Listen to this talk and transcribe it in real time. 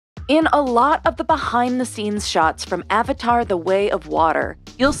In a lot of the behind-the-scenes shots from Avatar: The Way of Water,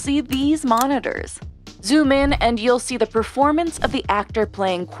 you'll see these monitors. Zoom in and you'll see the performance of the actor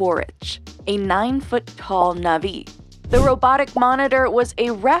playing Quaritch, a 9-foot-tall Na'vi. The robotic monitor was a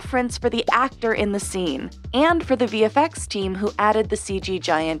reference for the actor in the scene, and for the VFX team who added the CG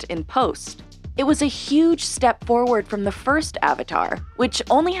giant in post. It was a huge step forward from the first Avatar, which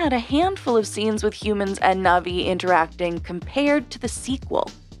only had a handful of scenes with humans and Na'vi interacting compared to the sequel.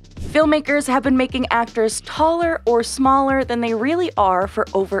 Filmmakers have been making actors taller or smaller than they really are for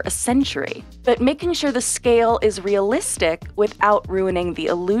over a century, but making sure the scale is realistic without ruining the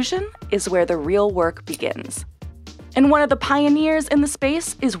illusion is where the real work begins. And one of the pioneers in the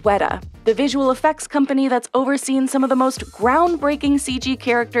space is Weta, the visual effects company that's overseen some of the most groundbreaking CG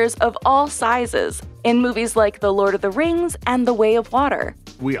characters of all sizes in movies like The Lord of the Rings and The Way of Water.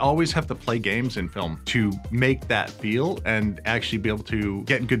 We always have to play games in film to make that feel and actually be able to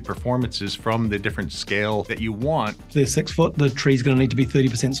get good performances from the different scale that you want. If they're 6 foot, the tree's going to need to be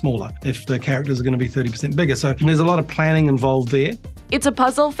 30% smaller if the characters are going to be 30% bigger. So there's a lot of planning involved there. It's a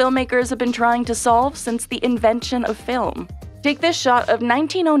puzzle filmmakers have been trying to solve since the invention of film. Take this shot of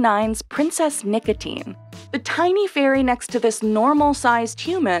 1909's Princess Nicotine. The tiny fairy next to this normal-sized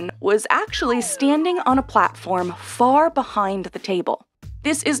human was actually standing on a platform far behind the table.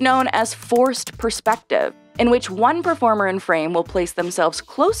 This is known as forced perspective, in which one performer in frame will place themselves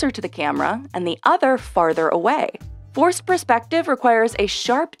closer to the camera and the other farther away. Forced perspective requires a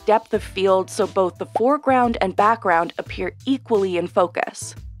sharp depth of field so both the foreground and background appear equally in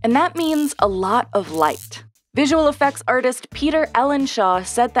focus. And that means a lot of light. Visual effects artist Peter Ellenshaw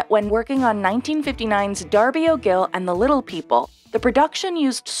said that when working on 1959's Darby O'Gill and the Little People, the production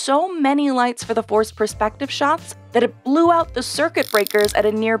used so many lights for the forced perspective shots that it blew out the circuit breakers at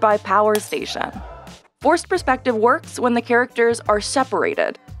a nearby power station. Forced perspective works when the characters are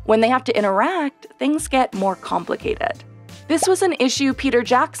separated. When they have to interact, things get more complicated. This was an issue Peter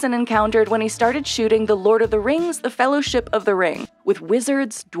Jackson encountered when he started shooting The Lord of the Rings: The Fellowship of the Ring with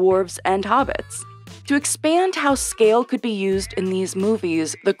wizards, dwarves, and hobbits. To expand how scale could be used in these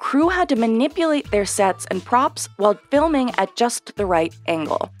movies, the crew had to manipulate their sets and props while filming at just the right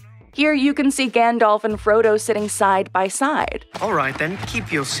angle. Here you can see Gandalf and Frodo sitting side by side. All right then,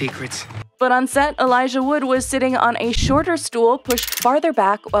 keep your secrets. But on set, Elijah Wood was sitting on a shorter stool pushed farther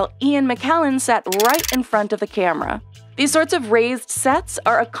back while Ian McKellen sat right in front of the camera. These sorts of raised sets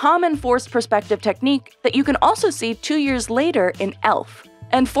are a common forced perspective technique that you can also see 2 years later in Elf.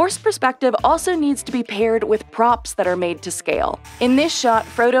 And forced perspective also needs to be paired with props that are made to scale. In this shot,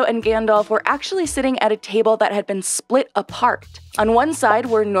 Frodo and Gandalf were actually sitting at a table that had been split apart. On one side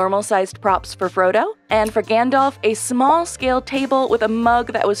were normal-sized props for Frodo, and for Gandalf, a small-scale table with a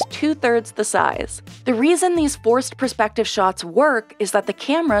mug that was 2/3 the size. The reason these forced perspective shots work is that the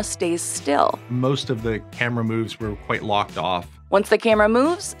camera stays still. Most of the camera moves were quite locked off. Once the camera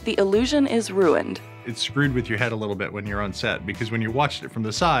moves, the illusion is ruined. It screwed with your head a little bit when you're on set, because when you watched it from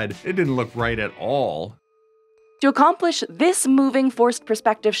the side, it didn't look right at all. To accomplish this moving forced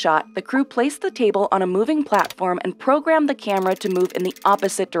perspective shot, the crew placed the table on a moving platform and programmed the camera to move in the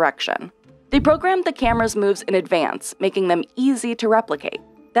opposite direction. They programmed the camera's moves in advance, making them easy to replicate.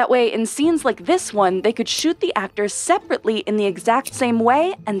 That way, in scenes like this one, they could shoot the actors separately in the exact same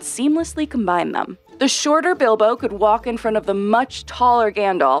way and seamlessly combine them. The shorter Bilbo could walk in front of the much taller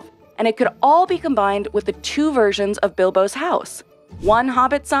Gandalf, and it could all be combined with the 2 versions of Bilbo's house, one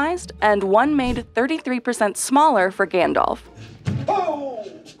Hobbit-sized and one made 33% smaller for Gandalf. Oh!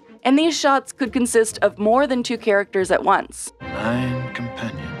 And these shots could consist of more than 2 characters at once. 9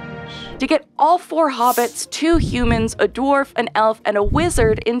 companions. To get all 4 hobbits, 2 humans, a dwarf, an elf, and a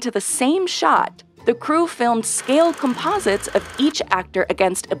wizard into the same shot, the crew filmed scale composites of each actor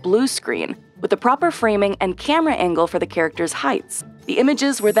against a blue screen, with the proper framing and camera angle for the characters' heights. The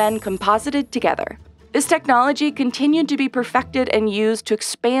images were then composited together. This technology continued to be perfected and used to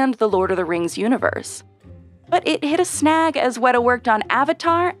expand the Lord of the Rings universe. But it hit a snag as Weta worked on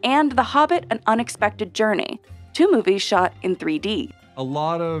Avatar and The Hobbit: An Unexpected Journey, 2 movies shot in 3D. A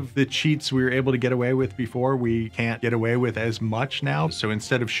lot of the cheats we were able to get away with before, we can't get away with as much now. So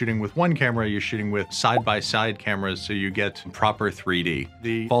instead of shooting with one camera, you're shooting with side-by-side cameras so you get proper 3D.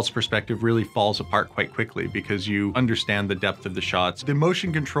 The false perspective really falls apart quite quickly because you understand the depth of the shots. The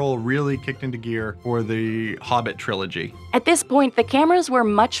motion control really kicked into gear for the Hobbit trilogy. At this point, the cameras were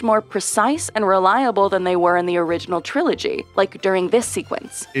much more precise and reliable than they were in the original trilogy, like during this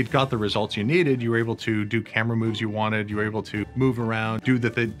sequence. It got the results you needed. You were able to do camera moves you wanted. You were able to move around, do the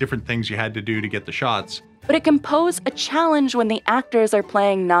different things you had to do to get the shots. But it can pose a challenge when the actors are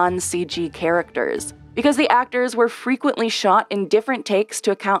playing non-CG characters. Because the actors were frequently shot in different takes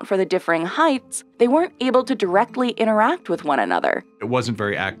to account for the differing heights, they weren't able to directly interact with one another. It wasn't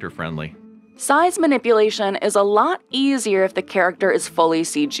very actor-friendly. Size manipulation is a lot easier if the character is fully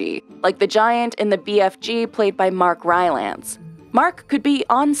CG, like the giant in the BFG played by Mark Rylance. Mark could be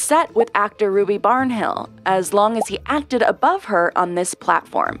on set with actor Ruby Barnhill, as long as he acted above her on this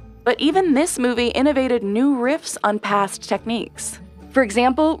platform. But even this movie innovated new riffs on past techniques. For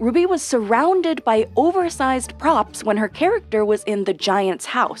example, Ruby was surrounded by oversized props when her character was in the giant's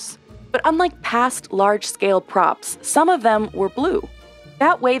house. But unlike past large-scale props, some of them were blue.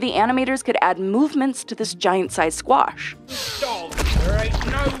 That way, the animators could add movements to this giant-sized squash.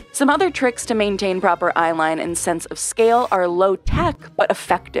 Some other tricks to maintain proper eyeline and sense of scale are low-tech but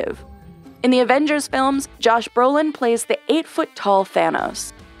effective. In the Avengers films, Josh Brolin plays the 8-foot-tall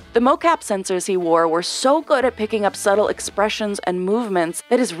Thanos. The mocap sensors he wore were so good at picking up subtle expressions and movements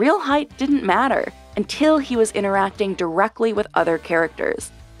that his real height didn't matter until he was interacting directly with other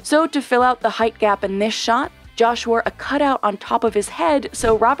characters. So to fill out the height gap in this shot, Josh wore a cutout on top of his head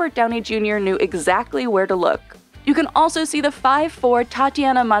so Robert Downey Jr. knew exactly where to look. You can also see the 5'4"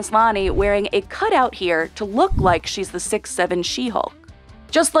 Tatiana Maslany wearing a cutout here to look like she's the 6'7" She-Hulk.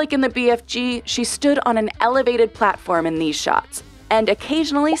 Just like in the BFG, she stood on an elevated platform in these shots, and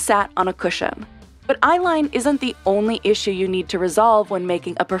occasionally sat on a cushion. But eyeline isn't the only issue you need to resolve when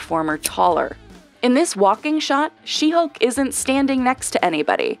making a performer taller. In this walking shot, She-Hulk isn't standing next to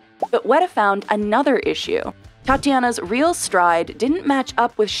anybody, but Weta found another issue. Tatiana's real stride didn't match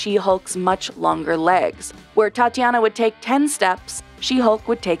up with She-Hulk's much longer legs. Where Tatiana would take 10 steps, She-Hulk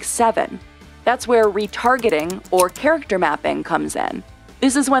would take 7. That's where retargeting, or character mapping, comes in.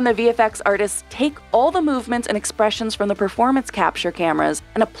 This is when the VFX artists take all the movements and expressions from the performance capture cameras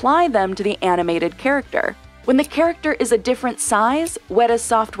and apply them to the animated character. When the character is a different size, Weta's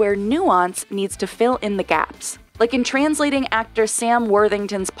software Nuance needs to fill in the gaps, like in translating actor Sam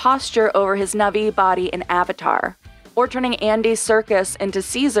Worthington's posture over his Na'vi body in Avatar, or turning Andy Serkis into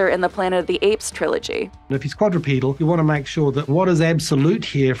Caesar in the Planet of the Apes trilogy. If he's quadrupedal, you want to make sure that what is absolute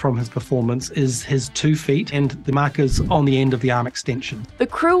here from his performance is his 2 feet and the markers on the end of the arm extension. The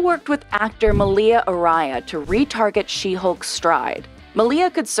crew worked with actor Malia Araya to retarget She-Hulk's stride.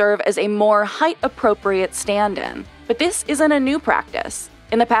 Malia could serve as a more height-appropriate stand-in, but this isn't a new practice.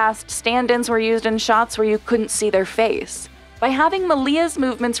 In the past, stand-ins were used in shots where you couldn't see their face. By having Malia's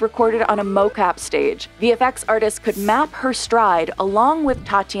movements recorded on a mocap stage, VFX artists could map her stride along with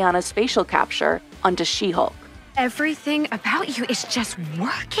Tatiana's facial capture onto She-Hulk. Everything about you is just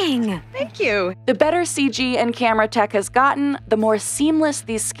working. Thank you. The better CG and camera tech has gotten, the more seamless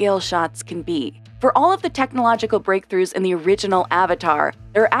these scale shots can be. For all of the technological breakthroughs in the original Avatar,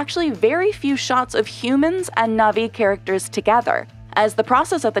 there are actually very few shots of humans and Na'vi characters together, as the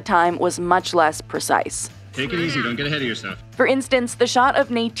process at the time was much less precise. Take it easy, don't get ahead of yourself. For instance, the shot of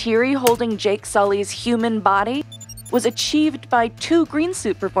Neytiri holding Jake Sully's human body was achieved by 2 green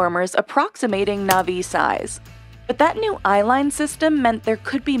suit performers approximating Na'vi size. But that new eyeline system meant there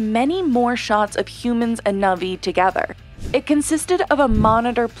could be many more shots of humans and Na'vi together. It consisted of a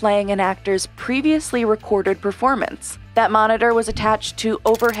monitor playing an actor's previously recorded performance. That monitor was attached to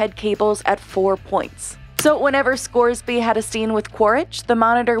overhead cables at 4 points. So whenever Scoresby had a scene with Quaritch, the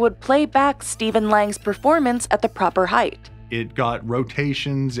monitor would play back Stephen Lang's performance at the proper height. It got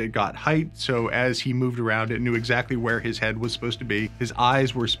rotations, it got height, so as he moved around, it knew exactly where his head was supposed to be, his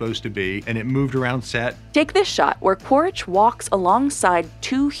eyes were supposed to be, and it moved around set. Take this shot where Quaritch walks alongside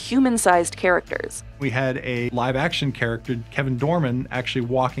 2 human-sized characters. We had a live-action character, Kevin Dorman, actually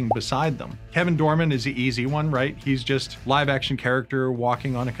walking beside them. Kevin Dorman is the easy one, right? He's just live-action character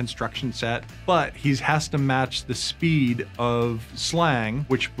walking on a construction set, but he has to match the speed of slang,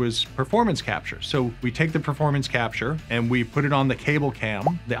 which was performance capture. So we take the performance capture and we put it on the cable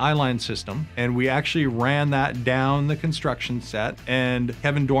cam, the eyeline system, and we actually ran that down the construction set, and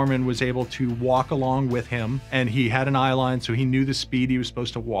Kevin Dorman was able to walk along with him, and he had an eyeline, so he knew the speed he was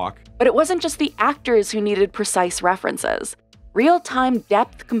supposed to walk. But it wasn't just the actors who needed precise references. Real-time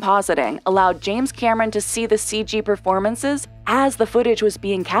depth compositing allowed James Cameron to see the CG performances as the footage was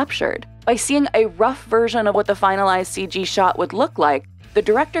being captured. By seeing a rough version of what the finalized CG shot would look like, the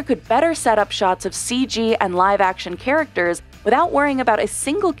director could better set up shots of CG and live-action characters without worrying about a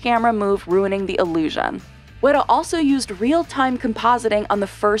single camera move ruining the illusion. Weta also used real-time compositing on the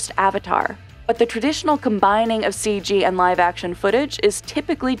first Avatar, but the traditional combining of CG and live-action footage is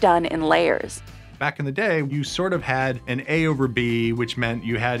typically done in layers. Back in the day, you sort of had an A over B, which meant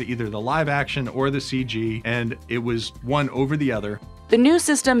you had either the live action or the CG, and it was one over the other. The new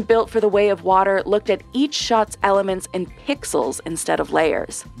system built for The Way of Water looked at each shot's elements in pixels instead of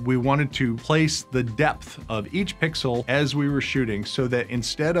layers. We wanted to place the depth of each pixel as we were shooting so that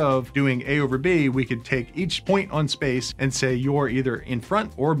instead of doing A over B, we could take each point on space and say you're either in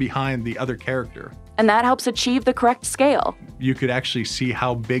front or behind the other character. And that helps achieve the correct scale. You could actually see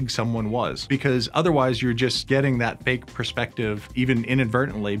how big someone was, because otherwise you're just getting that fake perspective, even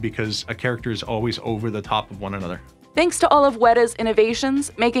inadvertently, because a character is always over the top of one another. Thanks to all of Weta's innovations,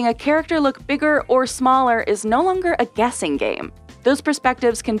 making a character look bigger or smaller is no longer a guessing game. Those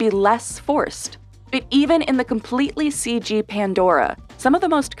perspectives can be less forced. But even in the completely CG Pandora, some of the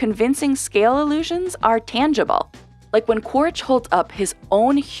most convincing scale illusions are tangible, like when Quaritch holds up his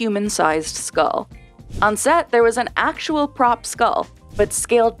own human-sized skull. On set, there was an actual prop skull, but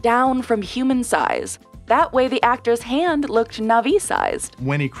scaled down from human size. That way the actor's hand looked Na'vi-sized.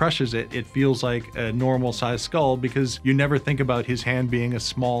 When he crushes it, it feels like a normal-sized skull because you never think about his hand being a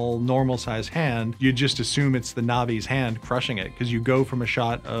small, normal-sized hand. You just assume it's the Na'vi's hand crushing it because you go from a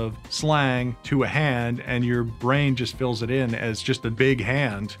shot of slang to a hand and your brain just fills it in as just a big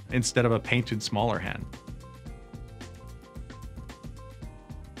hand instead of a painted smaller hand.